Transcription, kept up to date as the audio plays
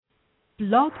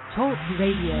Blog Talk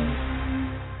Radio.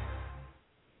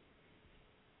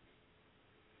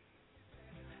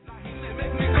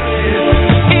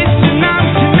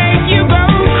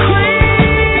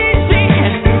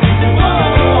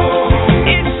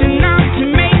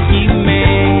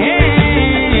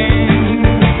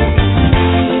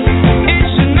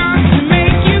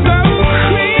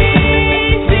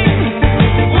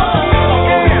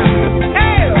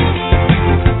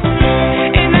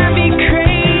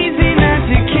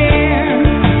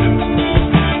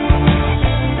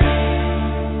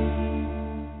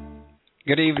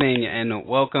 Good evening and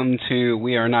welcome to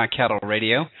We Are Not Cattle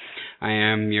Radio. I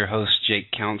am your host, Jake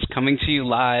Counts, coming to you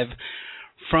live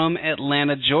from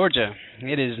Atlanta, Georgia.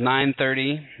 It is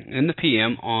 9:30 in the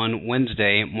p.m. on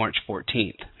Wednesday, March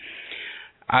 14th.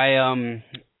 I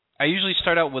usually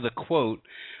start out with a quote,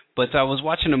 but I was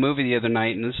watching a movie the other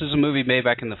night, and this is a movie made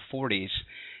back in the 40s.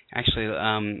 Actually,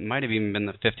 might have even been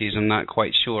the 50s, I'm not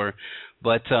quite sure.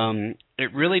 But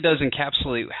it really does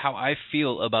encapsulate how I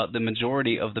feel about the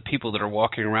majority of the people that are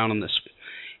walking around in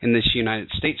this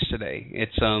United States today.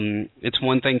 It's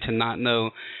one thing to not know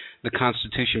the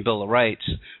Constitution, Bill of Rights,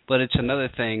 but it's another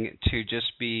thing to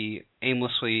just be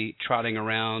aimlessly trotting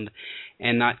around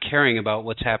and not caring about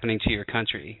what's happening to your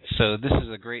country. So this is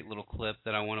a great little clip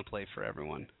that I want to play for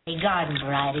everyone. A garden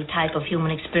variety type of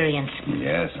human experience.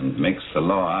 Yes, and makes the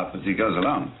law up as he goes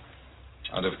along.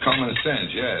 Out of common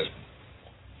sense, yes.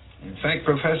 In fact,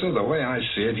 Professor, the way I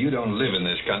see it, you don't live in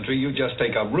this country. You just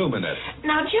take up room in it.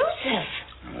 Now,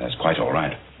 Joseph. That's quite all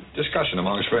right. Discussion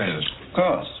amongst friends. Of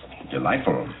course.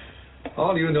 Delightful.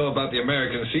 All you know about the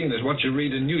American scene is what you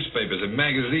read in newspapers and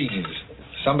magazines.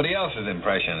 Somebody else's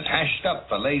impressions, hashed up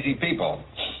for lazy people.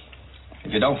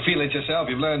 If you don't feel it yourself,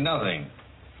 you've learned nothing.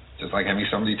 Just like having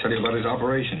somebody tell you about his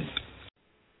operation.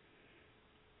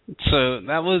 So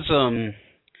that was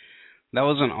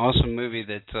an awesome movie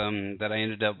that I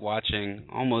ended up watching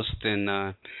almost in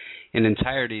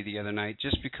entirety the other night,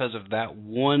 just because of that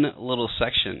one little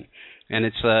section. And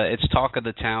it's talk of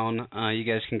the town. You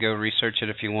guys can go research it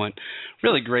if you want.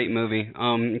 Really great movie.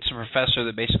 It's a professor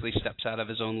that basically steps out of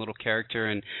his own little character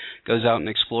and goes out and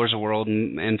explores the world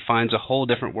and finds a whole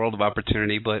different world of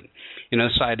opportunity. But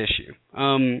side issue.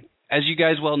 As you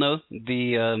guys well know,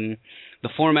 the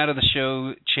format of the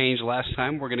show changed last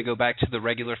time. We're going to go back to the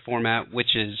regular format,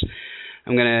 which is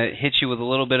I'm going to hit you with a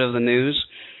little bit of the news.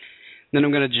 Then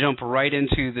I'm going to jump right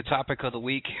into the topic of the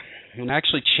week and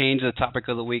actually change the topic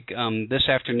of the week this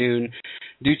afternoon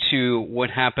due to what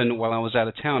happened while I was out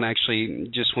of town. I actually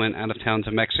just went out of town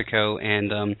to Mexico,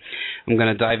 and I'm going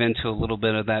to dive into a little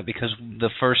bit of that because the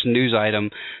first news item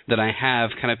that I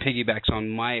have kind of piggybacks on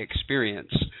my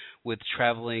experience with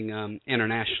traveling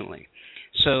internationally.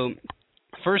 So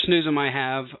first news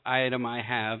item I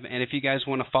have, and if you guys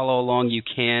want to follow along, you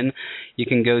can. You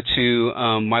can go to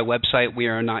my website,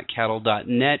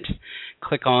 wearenotcattle.net,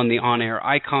 click on the on-air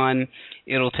icon.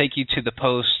 It'll take you to the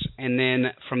post, and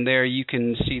then from there you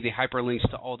can see the hyperlinks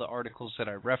to all the articles that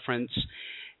I reference,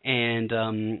 and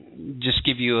just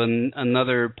give you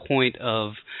another point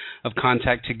of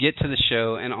contact to get to the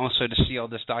show and also to see all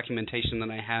this documentation that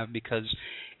I have, because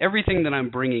everything that I'm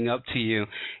bringing up to you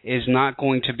is not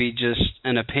going to be just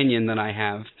an opinion that I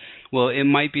have. Well, it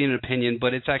might be an opinion,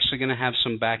 but it's actually going to have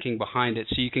some backing behind it.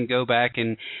 So you can go back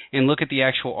and look at the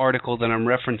actual article that I'm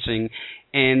referencing,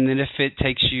 and then if it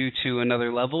takes you to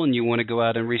another level and you want to go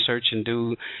out and research and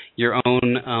do your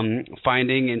own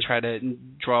finding and try to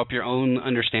draw up your own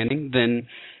understanding,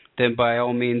 then by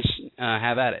all means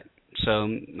have at it. So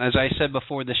as I said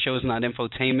before, the show is not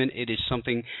infotainment. It is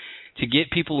something to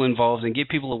get people involved and get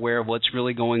people aware of what's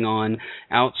really going on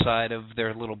outside of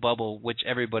their little bubble, which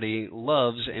everybody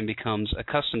loves and becomes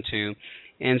accustomed to,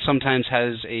 and sometimes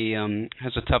has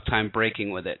a tough time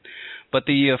breaking with it. But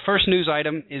the first news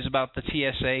item is about the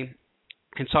TSA.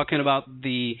 It's talking about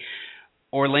the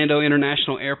Orlando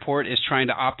International Airport is trying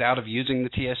to opt out of using the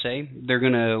TSA. They're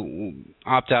going to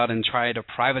opt out and try to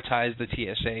privatize the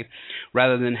TSA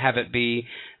rather than have it be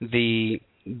the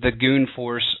goon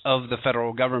force of the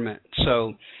federal government.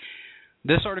 So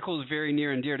this article is very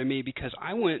near and dear to me because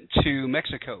I went to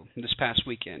Mexico this past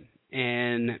weekend,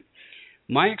 and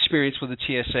my experience with the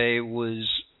TSA was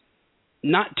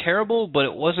not terrible, but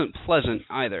it wasn't pleasant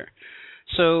either.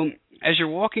 So as you're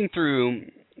walking through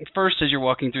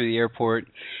the airport,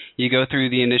 you go through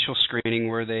the initial screening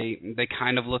where they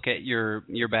kind of look at your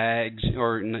bags,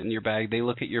 or in your bag, they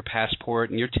look at your passport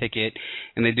and your ticket,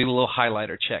 and they do a little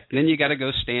highlighter check. Then you got to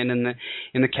go stand in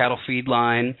the cattle feed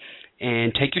line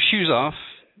and take your shoes off,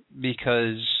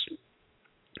 because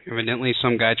evidently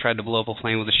some guy tried to blow up a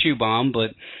plane with a shoe bomb,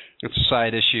 but It's a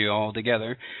side issue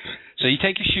altogether. So you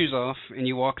take your shoes off and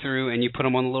you walk through and you put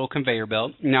them on the little conveyor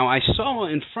belt. Now, I saw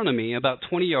in front of me, about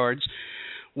 20 yards,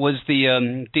 was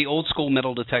the old school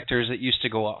metal detectors that used to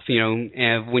go off,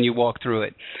 when you walk through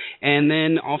it. And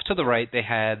then off to the right, they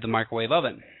had the microwave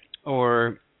oven,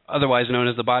 or otherwise known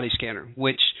as the body scanner,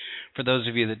 which, for those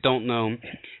of you that don't know,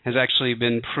 has actually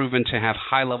been proven to have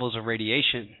high levels of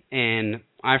radiation. And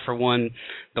I, for one,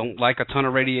 don't like a ton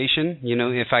of radiation.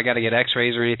 If I got to get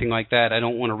x-rays or anything like that, I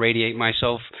don't want to radiate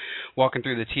myself walking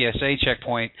through the TSA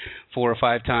checkpoint 4 or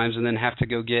 5 times and then have to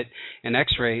go get an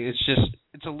x-ray.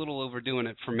 It's a little overdoing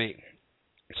it for me.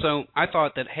 So I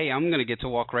thought that, hey, I'm going to get to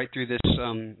walk right through this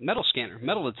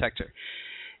metal detector.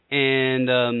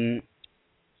 And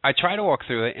I try to walk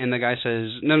through it, and the guy says,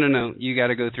 no, you got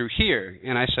to go through here.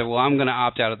 And I said, well, I'm going to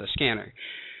opt out of the scanner.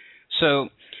 So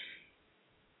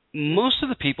most of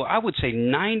the people, I would say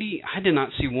 90, I did not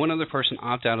see one other person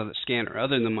opt out of the scanner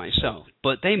other than myself.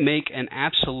 But they make an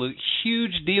absolute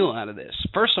huge deal out of this.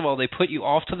 First of all, they put you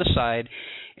off to the side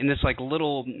in this like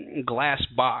little glass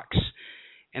box.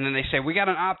 And then they say, we got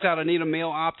an opt-out. I need a male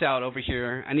opt-out over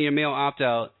here. I need a male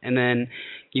opt-out. And then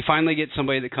you finally get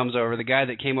somebody that comes over. The guy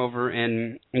that came over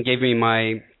and gave me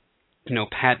my,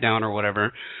 pat down or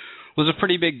whatever was a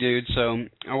pretty big dude. So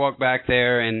I walked back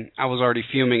there, and I was already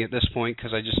fuming at this point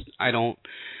because I don't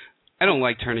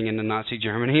like turning into Nazi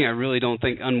Germany. I really don't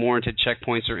think unwarranted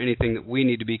checkpoints are anything that we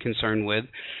need to be concerned with.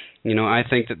 I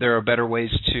think that there are better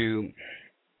ways to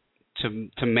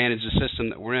manage the system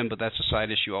that we're in, but that's a side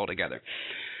issue altogether.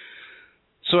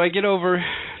 So I get over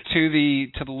to the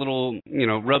little,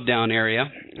 rub down area,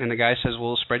 and the guy says,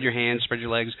 well, spread your hands, spread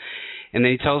your legs, and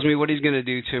then he tells me what he's going to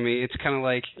do to me. It's kind of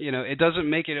like, it doesn't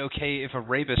make it okay if a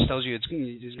rapist tells you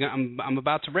I'm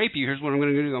about to rape you. Here's what I'm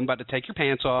going to do. I'm about to take your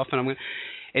pants off, and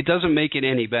it doesn't make it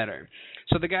any better.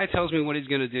 So the guy tells me what he's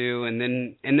going to do, and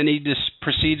then he just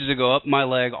proceeds to go up my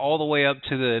leg all the way up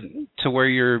to where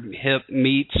your hip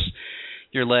meets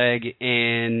your leg,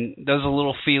 and does a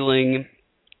little feeling.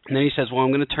 And then he says, well,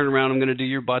 I'm going to turn around. I'm going to do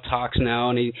your buttocks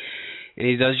now, and he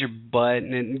does your butt,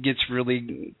 and it gets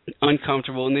really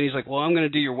uncomfortable. And then he's like, well, I'm going to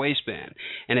do your waistband.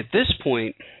 And at this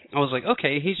point, I was like,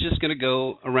 okay, he's just going to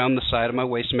go around the side of my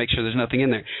waist to make sure there's nothing in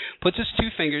there. Puts his 2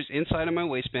 fingers inside of my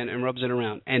waistband and rubs it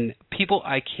around. And people,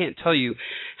 I can't tell you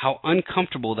how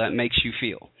uncomfortable that makes you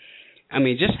feel. I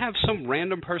mean, just have some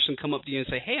random person come up to you and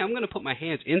say, hey, I'm going to put my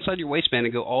hands inside your waistband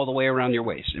and go all the way around your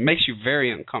waist. It makes you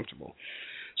very uncomfortable.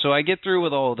 So I get through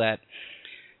with all of that,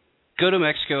 go to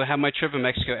Mexico, have my trip in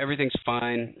Mexico, everything's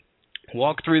fine.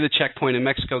 Walk through the checkpoint in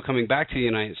Mexico coming back to the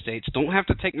United States. Don't have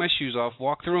to take my shoes off.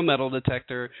 Walk through a metal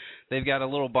detector. They've got a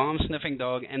little bomb-sniffing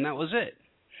dog, and that was it.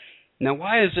 Now,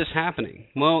 why is this happening?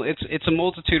 Well, it's a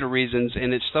multitude of reasons,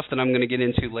 and it's stuff that I'm going to get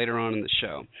into later on in the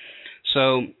show.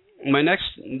 So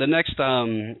the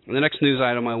next news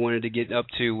item I wanted to get up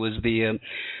to was the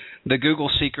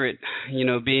Google secret.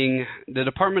 Being the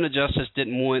Department of Justice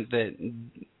didn't want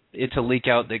it to leak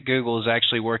out that Google is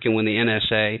actually working with the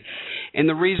NSA, and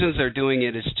the reasons they're doing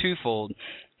it is twofold.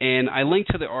 And I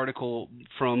linked to the article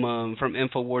from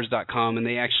Infowars.com, and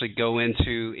they actually go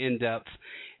into in depth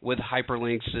with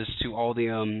hyperlinks as to all the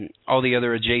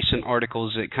other adjacent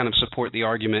articles that kind of support the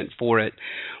argument for it.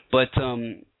 But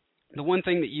the one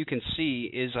thing that you can see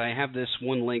is I have this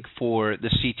one link for the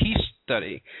CT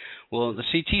study. Well, the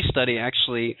CT study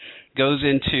actually goes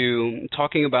into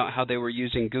talking about how they were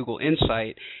using Google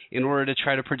Insight in order to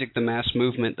try to predict the mass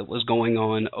movement that was going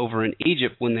on over in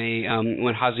Egypt when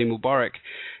Hosni Mubarak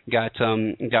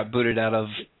got booted out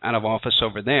of office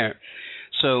over there.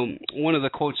 So one of the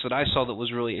quotes that I saw that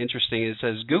was really interesting, it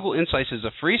says, Google Insights is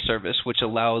a free service which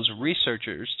allows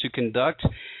researchers to conduct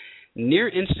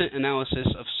near-instant analysis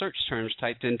of search terms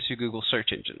typed into Google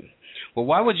search engine. Well,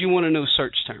 why would you want to know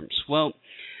search terms? Well,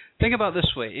 think about it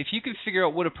this way. If you can figure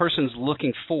out what a person's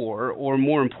looking for, or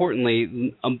more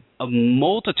importantly, a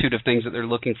multitude of things that they're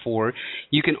looking for,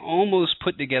 you can almost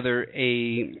put together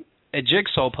a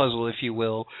jigsaw puzzle, if you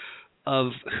will,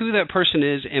 of who that person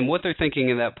is and what they're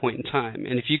thinking at that point in time.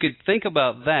 And if you could think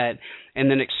about that and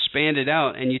then expand it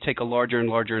out and you take a larger and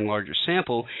larger and larger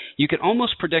sample, you can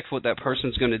almost predict what that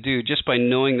person's going to do just by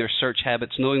knowing their search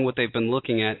habits, knowing what they've been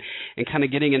looking at, and kind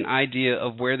of getting an idea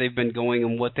of where they've been going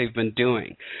and what they've been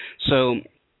doing. So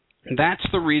that's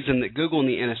the reason that Google and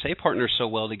the NSA partner so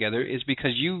well together, is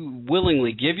because you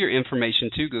willingly give your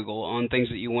information to Google on things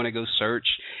that you want to go search,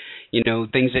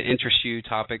 things that interest you,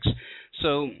 topics.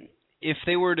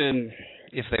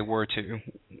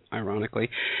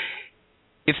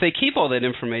 if they keep all that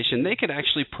information, they could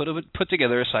actually put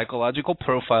together a psychological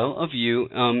profile of you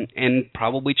and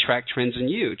probably track trends in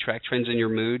you, track trends in your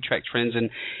mood, track trends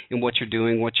in what you're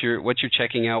doing, what you're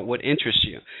checking out, what interests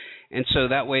you. And so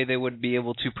that way they would be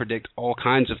able to predict all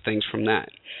kinds of things from that.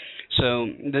 So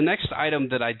the next item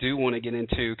that I do want to get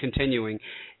into, continuing,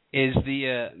 is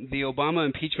the Obama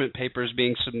impeachment papers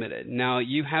being submitted. Now,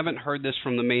 you haven't heard this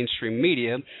from the mainstream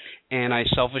media, and I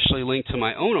selfishly linked to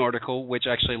my own article, which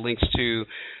actually links to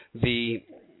the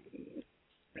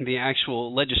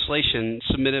actual legislation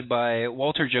submitted by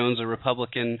Walter Jones, a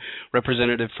Republican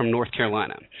representative from North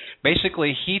Carolina.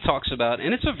 Basically, he talks about,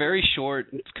 and it's a very short,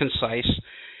 concise,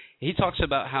 he talks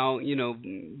about how,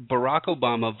 Barack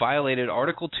Obama violated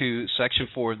Article 2, Section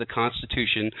 4 of the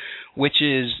Constitution, which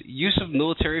is use of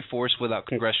military force without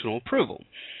congressional approval.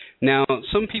 Now,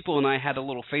 some people and I had a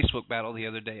little Facebook battle the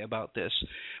other day about this,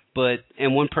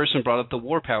 and one person brought up the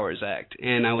War Powers Act,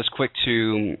 and I was quick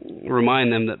to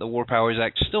remind them that the War Powers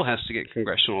Act still has to get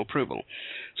congressional approval.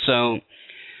 So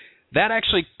that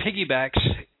actually piggybacks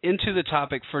into the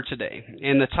topic for today.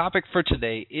 And the topic for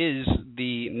today is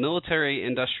the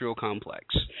military-industrial complex.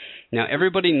 Now,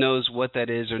 everybody knows what that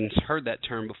is and has heard that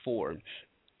term before.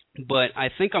 But I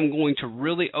think I'm going to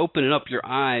really open up your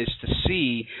eyes to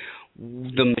see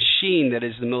the machine that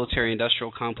is the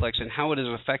military-industrial complex and how it has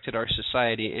affected our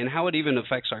society and how it even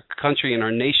affects our country and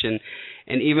our nation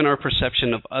and even our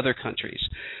perception of other countries.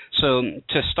 So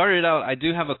to start it out, I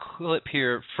do have a clip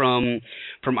here from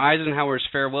Eisenhower's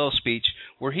farewell speech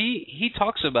where he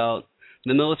talks about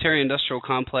the military-industrial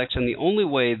complex, and the only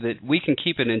way that we can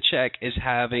keep it in check is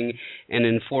having an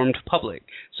informed public.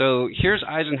 So here's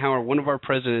Eisenhower, one of our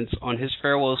presidents, on his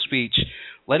farewell speech,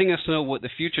 letting us know what the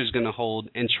future is going to hold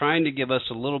and trying to give us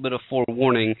a little bit of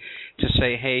forewarning to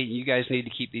say, hey, you guys need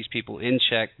to keep these people in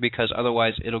check because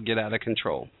otherwise it'll get out of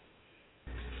control.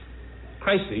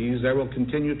 Crises there will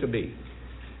continue to be.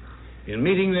 In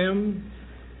meeting them,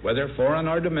 whether foreign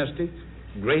or domestic,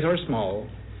 great or small,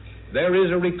 there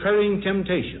is a recurring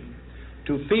temptation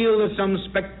to feel that some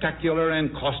spectacular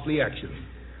and costly action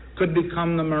could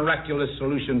become the miraculous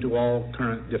solution to all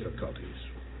current difficulties.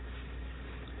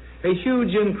 A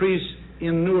huge increase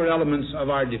in newer elements of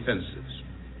our defenses,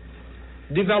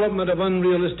 development of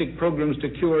unrealistic programs to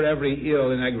cure every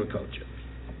ill in agriculture,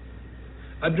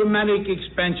 a dramatic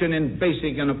expansion in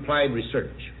basic and applied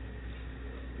research.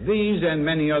 These and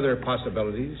many other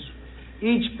possibilities,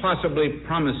 each possibly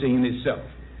promising in itself,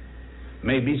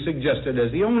 may be suggested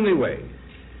as the only way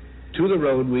to the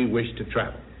road we wish to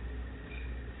travel.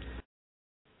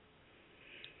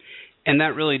 And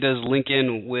that really does link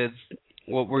in with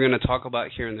what we're going to talk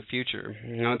about here in the future.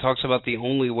 It talks about the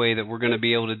only way that we're going to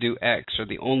be able to do X, or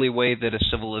the only way that a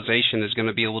civilization is going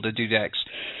to be able to do X,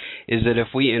 is that if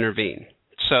we intervene.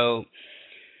 So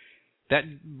that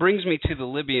brings me to the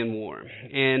Libyan War.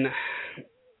 And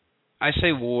I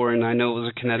say war, and I know it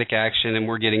was a kinetic action, and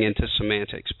we're getting into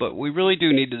semantics, but we really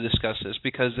do need to discuss this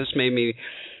because this made me,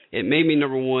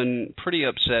 number one, pretty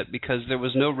upset because there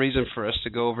was no reason for us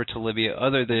to go over to Libya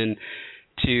other than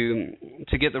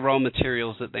to get the raw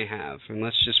materials that they have. And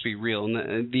let's just be real.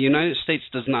 The United States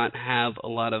does not have a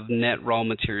lot of net raw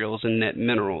materials and net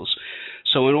minerals.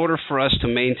 So in order for us to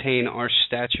maintain our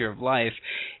stature of life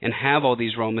and have all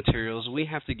these raw materials, we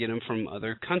have to get them from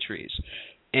other countries.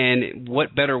 And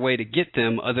what better way to get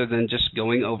them other than just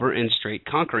going over and straight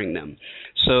conquering them?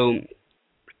 So,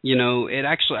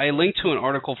 I linked to an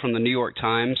article from the New York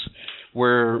Times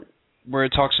where it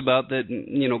talks about that,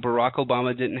 Barack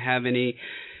Obama didn't have any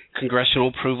congressional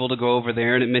approval to go over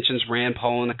there, and it mentions Rand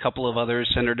Paul and a couple of other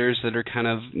senators that were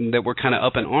kind of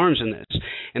up in arms in this.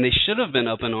 And they should have been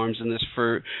up in arms in this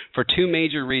for two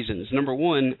major reasons. Number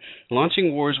one,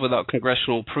 launching wars without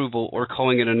congressional approval, or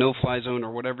calling it a no-fly zone,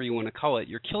 or whatever you want to call it,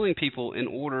 you're killing people in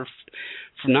order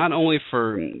for not only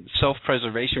for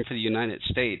self-preservation for the United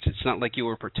States. It's not like you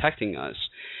were protecting us.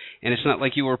 And it's not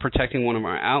like you were protecting one of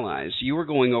our allies. You were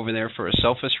going over there for a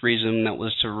selfish reason that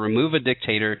was to remove a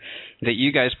dictator that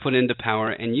you guys put into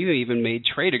power, and you even made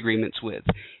trade agreements with.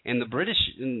 And the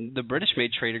British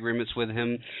made trade agreements with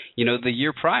him, the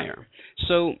year prior.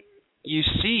 So you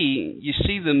see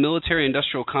the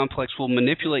military-industrial complex will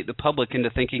manipulate the public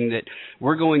into thinking that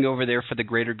we're going over there for the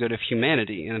greater good of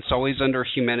humanity, and it's always under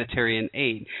humanitarian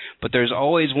aid. But there's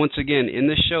always, once again, in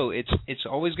this show, it's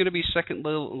always going to be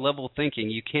second-level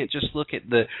thinking. You can't just look at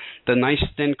the nice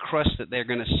thin crust that they're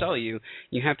going to sell you.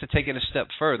 You have to take it a step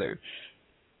further.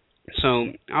 So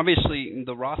obviously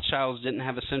the Rothschilds didn't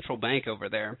have a central bank over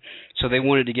there, so they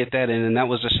wanted to get that in, and that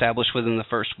was established within the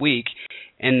first week.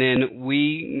 And then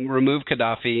we removed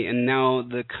Gaddafi, and now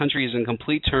the country is in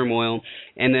complete turmoil.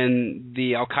 And then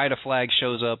the Al-Qaeda flag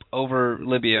shows up over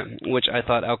Libya, which I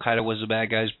thought Al-Qaeda was the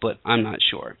bad guys, but I'm not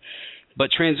sure.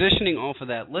 But transitioning off of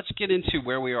that, let's get into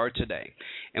where we are today.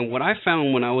 And what I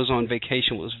found when I was on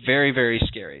vacation was very, very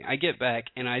scary. I get back,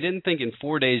 and I didn't think in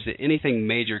 4 days that anything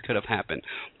major could have happened.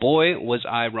 Boy, was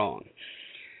I wrong.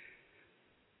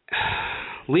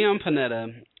 Leon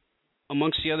Panetta,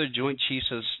 amongst the other Joint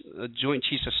Chiefs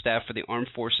of Staff for the Armed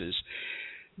Forces,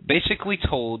 basically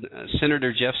told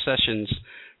Senator Jeff Sessions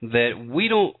that we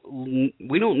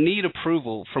don't need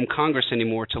approval from Congress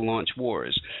anymore to launch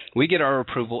wars. We get our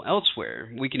approval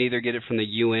elsewhere. We can either get it from the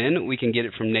UN, we can get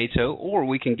it from NATO, or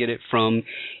we can get it from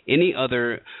any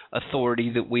other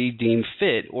authority that we deem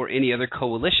fit, or any other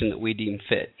coalition that we deem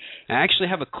fit. I actually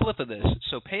have a clip of this,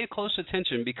 so pay close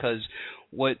attention, because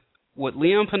what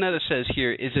Leon Panetta says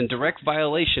here is in direct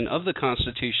violation of the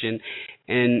Constitution,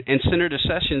 and Senator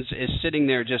Sessions is sitting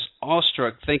there just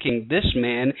awestruck, thinking this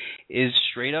man is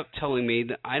straight up telling me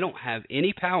that I don't have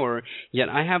any power, yet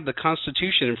I have the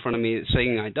Constitution in front of me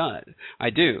saying I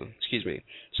do.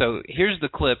 So here's the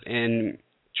clip, and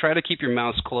try to keep your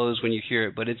mouths closed when you hear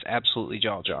it, but it's absolutely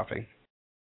jaw-dropping.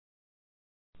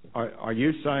 Are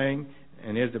you saying,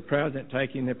 and is the President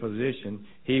taking the position,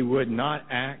 he would not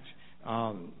act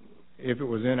if it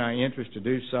was in our interest to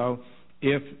do so,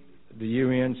 if the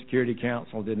UN Security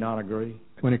Council did not agree?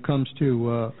 When it comes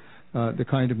to the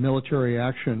kind of military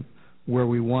action where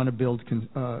we want to build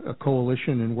a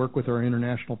coalition and work with our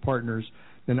international partners,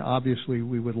 then obviously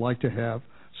we would like to have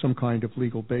some kind of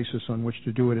legal basis on which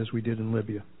to do it, as we did in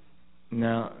Libya.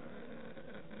 Now,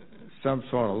 some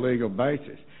sort of legal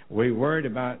basis. We worried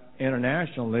about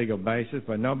international legal basis,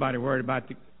 but nobody worried about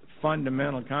the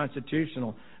fundamental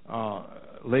constitutional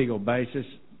legal basis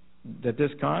that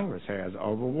this Congress has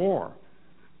over war.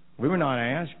 We were not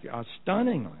asked,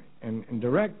 stunningly, in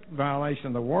direct violation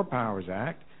of the War Powers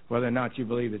Act, whether or not you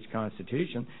believe it's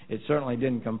Constitution. It certainly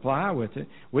didn't comply with it.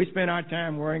 We spent our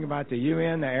time worrying about the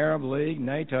UN, the Arab League,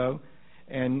 NATO,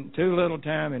 and too little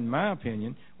time, in my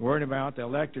opinion, worrying about the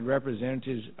elected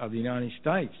representatives of the United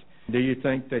States. Do you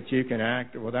think that you can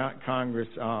act without Congress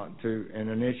and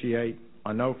initiate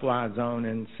a no-fly zone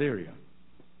in Syria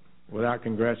without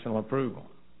congressional approval?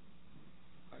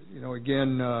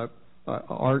 Again,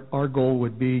 our goal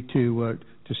would be to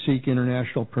seek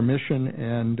international permission,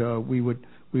 and we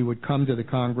would come to the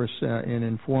Congress and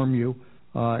inform you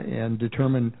and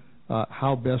determine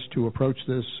how best to approach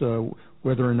this,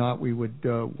 whether or not we would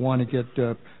want to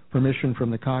get permission from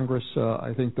the Congress.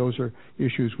 I think those are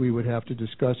issues we would have to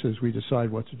discuss as we decide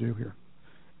what to do here.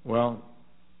 Well,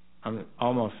 I'm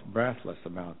almost breathless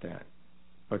about that,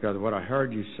 because what I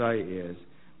heard you say is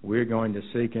we're going to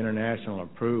seek international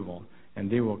approval,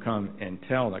 and then we'll come and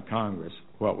tell the Congress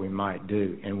what we might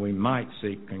do, and we might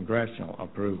seek congressional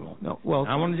approval. No, well,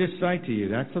 I want to just say to you,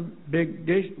 that's a big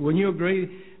dish. Wouldn't you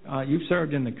agree? You've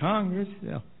served in the Congress.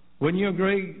 Yeah. Wouldn't you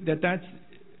agree that that's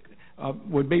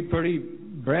would be pretty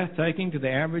breathtaking to the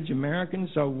average American?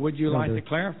 So would you like to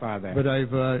clarify that? But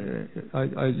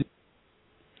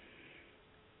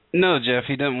No, Jeff,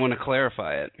 he doesn't want to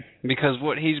clarify it, because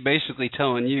what he's basically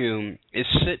telling you is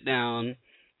sit down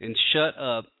and shut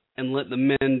up and let the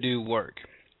men do work.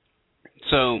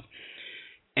 So,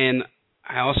 and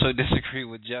I also disagree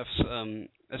with Jeff's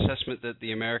assessment that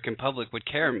the American public would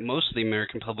care. Most of the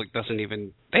American public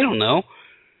they don't know.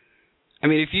 I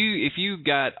mean, if you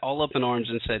got all up in arms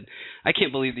and said, I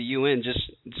can't believe the UN just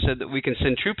said that we can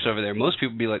send troops over there, most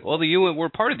people would be like, well, the UN, we're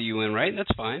part of the UN, right? That's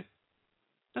fine.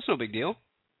 That's no big deal.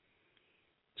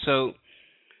 So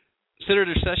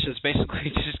Senator Sessions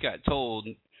basically just got told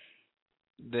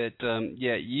that,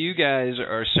 you guys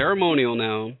are ceremonial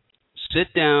now.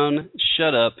 Sit down,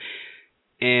 shut up,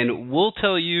 and we'll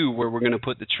tell you where we're going to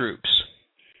put the troops.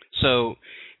 So,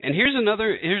 and here's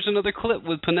another clip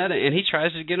with Panetta, and he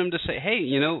tries to get him to say, hey,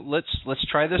 let's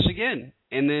try this again.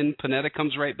 And then Panetta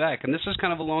comes right back. And this is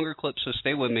kind of a longer clip, so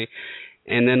stay with me,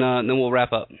 and then we'll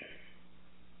wrap up.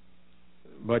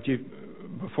 But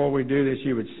before we do this,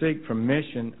 you would seek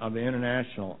permission of the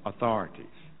international authorities.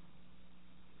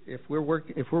 If we're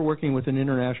working with an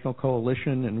international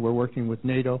coalition and we're working with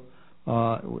NATO,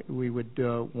 we would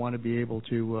want to be able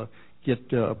to get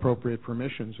appropriate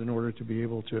permissions in order to be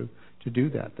able to do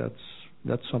that.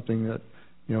 That's something that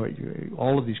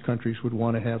all of these countries would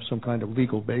want to have some kind of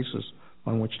legal basis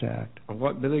on which to act.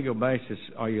 What legal basis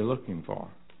are you looking for?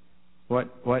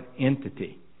 What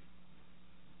entity?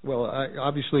 Well,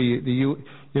 obviously,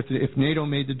 if NATO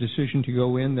made the decision to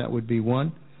go in, that would be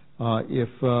one.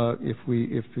 If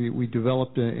we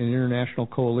developed an international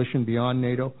coalition beyond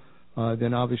NATO,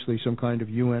 then obviously some kind of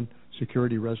UN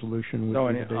security resolution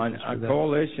would be the basis for that.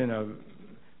 Coalition of.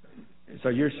 So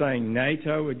you're saying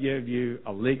NATO would give you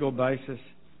a legal basis,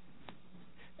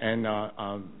 and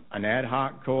an ad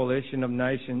hoc coalition of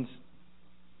nations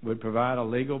would provide a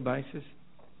legal basis?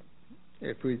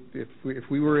 If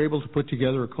we were able to put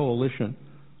together a coalition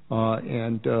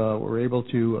and were able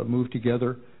to move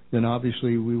together, then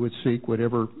obviously we would seek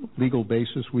whatever legal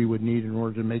basis we would need in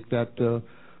order to make that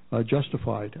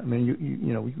justified. I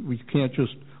mean, we can't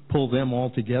just pull them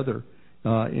all together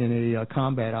in a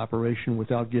combat operation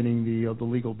without getting the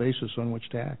legal basis on which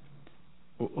to act.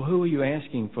 Well, who are you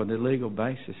asking for the legal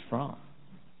basis from?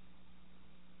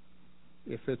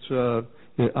 If it's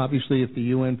obviously, if the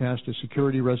UN passed a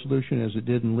security resolution as it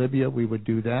did in Libya, we would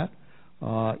do that.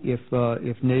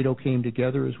 If NATO came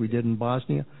together as we did in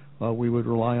Bosnia, we would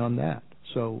rely on that.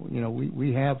 So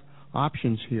we have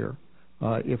options here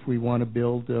if we want to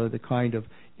build the kind of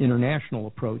international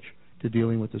approach to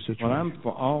dealing with the situation. Well, I'm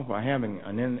all for having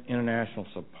an international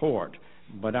support,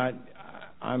 but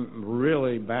I'm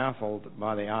really baffled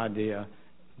by the idea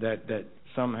that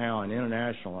somehow an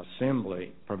international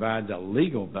assembly provides a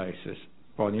legal basis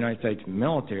for the United States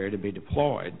military to be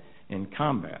deployed in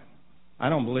combat. I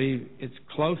don't believe it's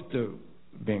close to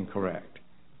being correct.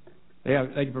 They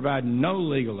can provide no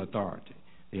legal authority.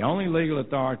 The only legal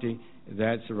authority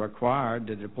that's required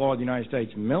to deploy the United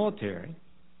States military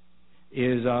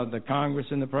is the Congress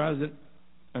and the President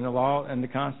and the law and the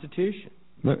Constitution.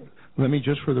 Let me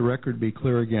just for the record be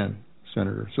clear again,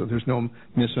 Senator, so there's no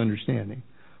misunderstanding.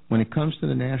 When it comes to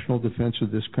the national defense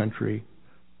of this country,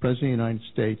 the President of the United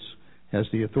States has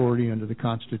the authority under the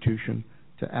Constitution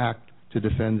to act to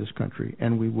defend this country,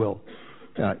 and we will.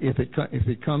 If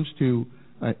it comes to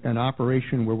an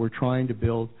operation where we're trying to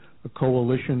build a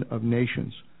coalition of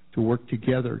nations to work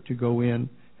together to go in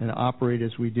and operate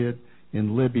as we did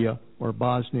in Libya or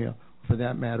Bosnia, for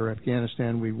that matter,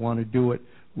 Afghanistan, we want to do it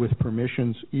with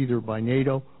permissions either by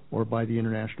NATO or by the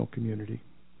international community.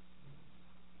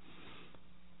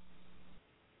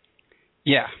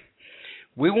 Yeah.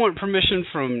 We want permission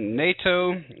from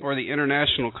NATO or the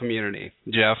international community,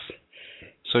 Jeff.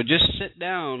 So just sit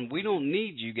down. We don't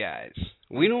need you guys.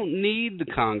 We don't need the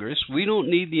Congress. We don't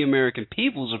need the American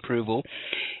people's approval.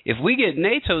 If we get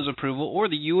NATO's approval or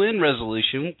the UN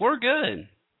resolution, we're good.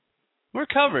 We're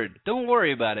covered. Don't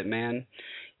worry about it, man.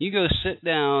 You go sit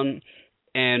down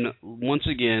and, once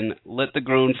again, let the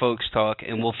grown folks talk,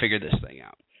 and we'll figure this thing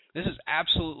out. This is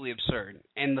absolutely absurd.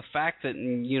 And the fact that,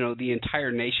 the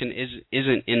entire nation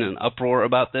isn't in an uproar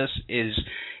about this is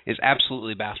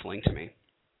absolutely baffling to me.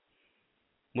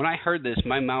 When I heard this,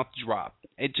 my mouth dropped.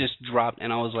 It just dropped,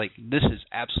 and I was like, this is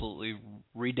absolutely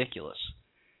ridiculous.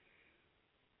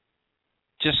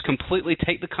 Just completely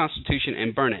take the Constitution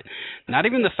and burn it. Not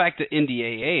even the fact that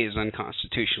NDAA is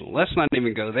unconstitutional. Let's not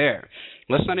even go there.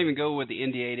 Let's not even go with the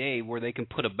NDAA where they can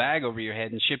put a bag over your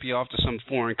head and ship you off to some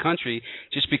foreign country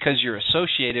just because you're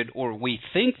associated, or we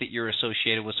think that you're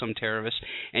associated with some terrorist,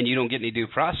 and you don't get any due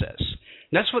process.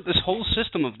 That's what this whole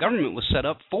system of government was set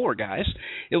up for, guys.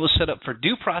 It was set up for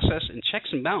due process and checks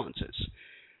and balances.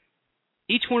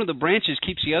 Each one of the branches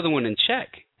keeps the other one in check,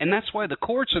 and that's why the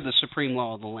courts are the supreme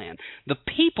law of the land. The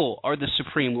people are the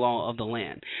supreme law of the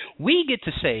land. We get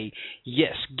to say,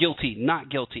 yes, guilty, not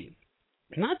guilty.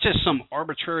 Not just some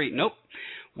arbitrary, nope,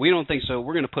 we don't think so.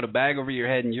 We're going to put a bag over your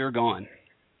head and you're gone.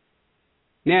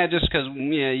 Yeah, just because,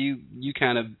 you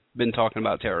kind of been talking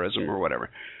about terrorism or whatever.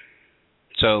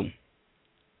 So,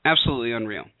 absolutely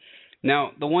unreal.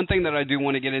 Now, the one thing that I do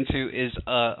want to get into is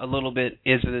a little bit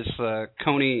is this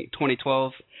Kony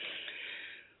 2012.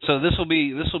 So this will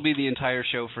be the entire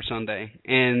show for Sunday,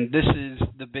 and this is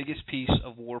the biggest piece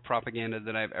of war propaganda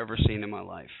that I've ever seen in my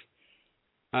life.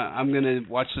 I'm going to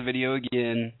watch the video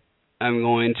again. I'm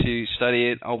going to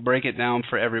study it. I'll break it down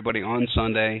for everybody on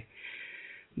Sunday,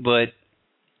 but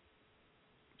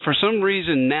for some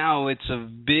reason now it's a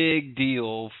big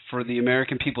deal for the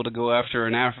American people to go after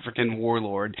an African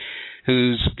warlord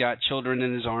who's got children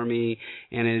in his army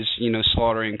and is,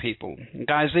 slaughtering people.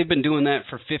 Guys, they've been doing that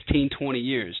for 15, 20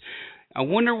 years. I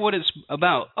wonder what it's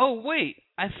about. Oh, wait,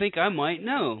 I think I might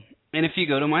know. And if you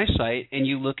go to my site and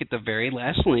you look at the very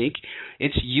last link,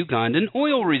 it's Ugandan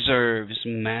oil reserves.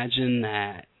 Imagine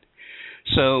that.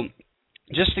 So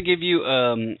just to give you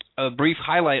a brief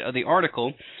highlight of the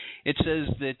article, it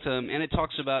says that, and it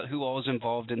talks about who all is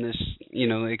involved in this,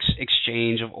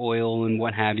 exchange of oil and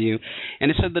what have you.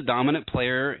 And it said the dominant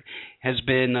player has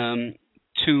been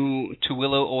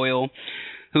Tullow Oil,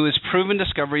 who has proven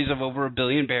discoveries of over 1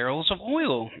 billion barrels of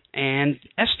oil and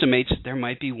estimates there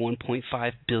might be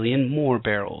 1.5 billion more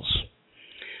barrels.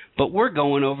 But we're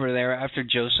going over there after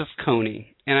Joseph Kony,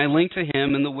 and I linked to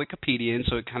him in the Wikipedia, and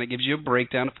so it kind of gives you a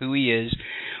breakdown of who he is.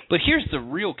 But here's the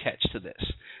real catch to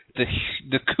this.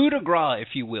 The coup de grace,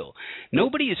 if you will.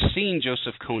 Nobody has seen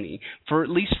Joseph Kony for at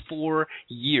least 4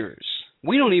 years.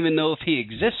 We don't even know if he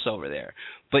exists over there.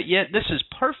 But yet this is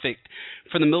perfect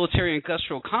for the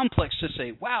military-industrial complex to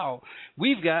say, wow,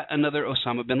 we've got another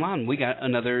Osama bin Laden. We got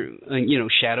another,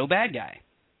 shadow bad guy.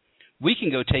 We can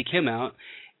go take him out,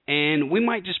 and we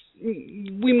might,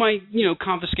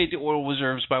 confiscate the oil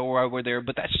reserves while we're there,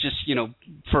 but that's just,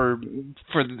 for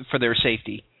their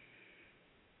safety.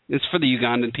 It's for the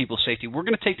Ugandan people's safety. We're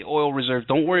going to take the oil reserve.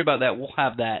 Don't worry about that. We'll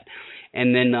have that,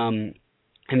 and then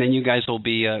you guys will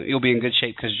be you'll be in good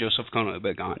shape because Joseph Kony will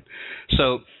be gone.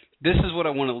 So this is what I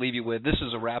want to leave you with. This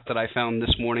is a rap that I found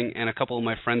this morning, and a couple of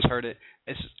my friends heard it.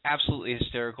 It's absolutely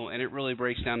hysterical, and it really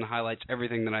breaks down and highlights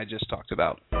everything that I just talked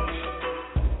about.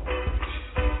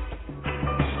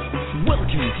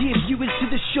 Welcome, dear viewers, to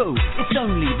the show. It's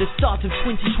only the start of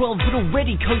 2012, but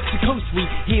already coast to coast we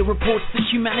hear reports that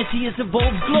humanity has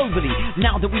evolved globally.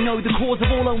 Now that we know the cause of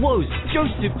all our woes,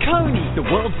 Joseph Kony. The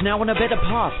world's now on a better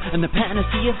path, and the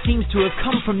panacea seems to have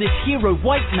come from this hero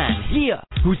white man here,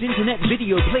 whose internet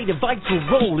video played a vital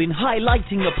role in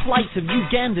highlighting the plight of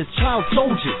Uganda's child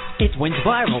soldiers. It went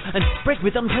viral and spread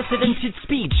with unprecedented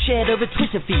speed, shared over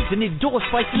Twitter feeds and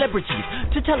endorsed by celebrities.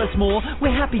 To tell us more,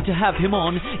 we're happy to have him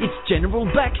on. It's General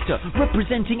Baxter,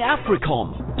 representing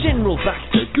AFRICOM. General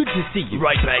Baxter, good to see you.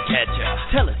 Right back at ya.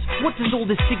 Tell us, what does all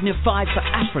this signify for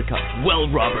Africa?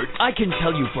 Well, Robert, I can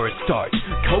tell you for a start,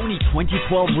 Kony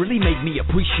 2012 really made me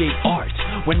appreciate art.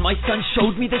 When my son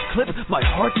showed me this clip, my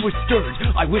heart was stirred.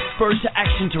 I was spurred to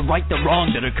action to right the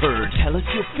wrong that occurred. Tell us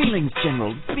your feelings,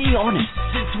 General. Be honest.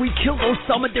 Since we killed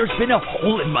Osama, there's been a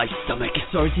hole in my stomach.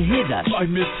 Sorry to hear that. I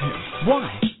miss him.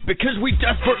 Why? Because we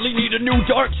desperately need a new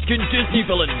dark-skinned Disney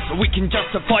villain so we can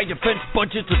justify defense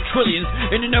budgets of trillions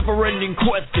in a never-ending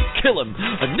quest to kill him.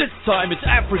 And this time it's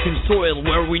African soil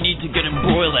where we need to get him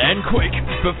broiled and quick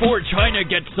before China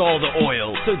gets all the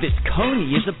oil. So this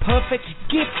Kony is a perfect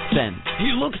gift then.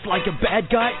 He looks like a bad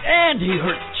guy and he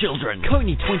hurts children.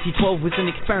 Kony 2012 was an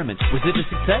experiment. Was it a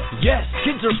success? Yes,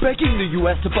 kids are begging the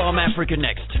U.S. to bomb Africa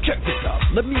next. Check this out.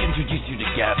 Let me introduce you to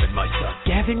Gavin, my son.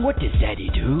 Gavin, what does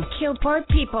Daddy do? Kill poor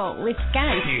people with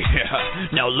guns. Yeah.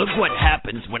 Now look what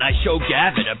happens when I show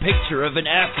Gavin a picture of an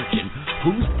African.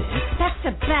 Who's this? That's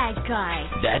a bad guy.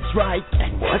 That's right.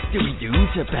 And what do we do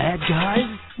to bad guys?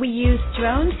 We use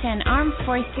drones and armed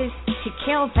forces to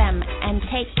kill them and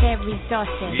take their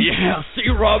resources. Yeah, see,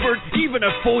 Robert? Even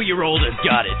a 4-year-old has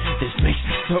got it. This makes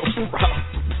me so proud.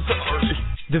 Sorry.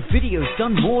 The video's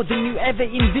done more than you ever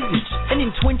envisaged, and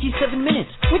in 27 minutes,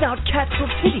 without cats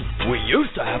or titties. We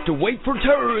used to have to wait for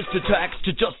terrorist attacks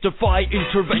to justify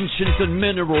interventions and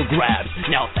mineral grabs.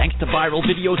 Now, thanks to viral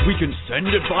videos, we can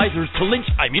send advisors to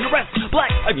arrest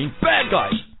bad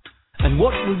guys. And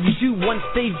what will you do once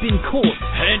they've been caught?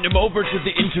 Hand them over to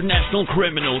the International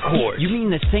Criminal Court. You mean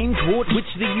the same court which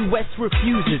the U.S.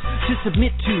 refuses to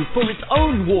submit to for its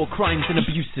own war crimes and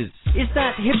abuses? Is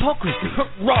that hypocrisy?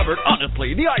 Robert,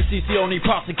 honestly, the ICC only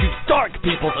prosecutes dark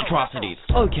people's atrocities.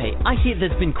 Okay, I hear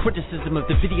there's been criticism of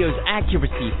the video's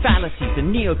accuracy, fallacies,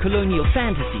 and neo-colonial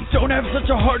fantasies. Don't have such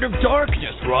a heart of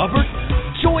darkness, Robert.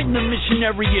 Join the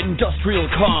missionary industrial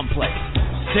complex.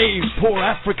 Save poor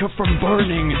Africa from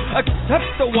burning.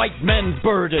 Accept the white man's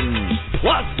burden.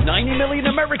 Plus, 90 million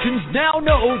Americans now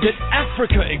know that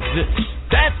Africa exists.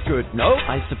 That's good, no?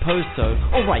 I suppose so.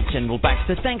 All right, General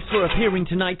Baxter, thanks for appearing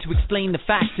tonight to explain the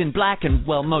facts in black and,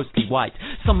 well, mostly white.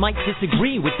 Some might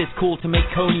disagree with this call to make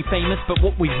Kony famous, but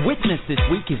what we've witnessed this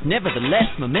week is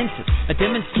nevertheless momentous. A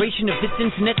demonstration of this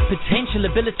internet's potential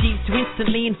abilities to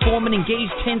instantly inform and engage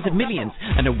tens of millions,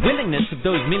 and a willingness of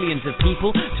those millions of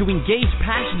people to engage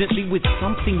passionately with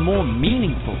something more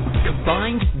meaningful.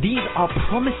 Combined, these are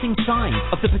promising signs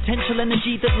of the potential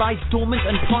energy that lies dormant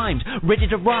and primed, ready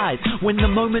to rise when the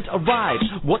moment arrives.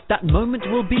 What that moment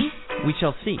will be, we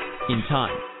shall see in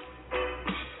time.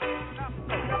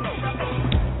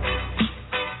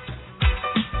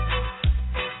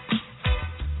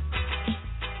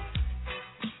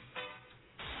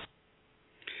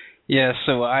 Yeah,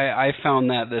 so I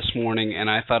found that this morning, and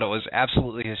I thought it was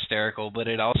absolutely hysterical, but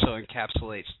it also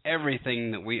encapsulates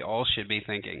everything that we all should be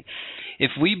thinking.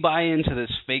 If we buy into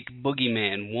this fake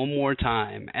boogeyman one more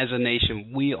time as a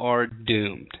nation, we are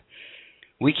doomed.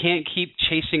 We can't keep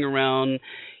chasing around,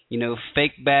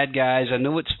 fake bad guys. I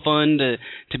know it's fun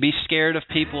to be scared of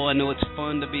people. I know it's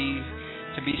fun to be,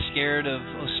 to be scared of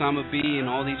Osama B and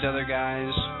all these other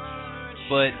guys,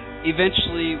 but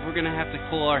eventually we're going to have to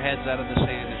pull our heads out of the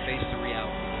sand and face the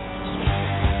reality.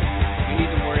 We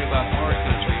need to worry about our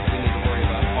country. We need to worry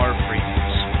about our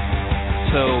freedoms.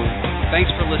 So,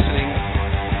 thanks for listening.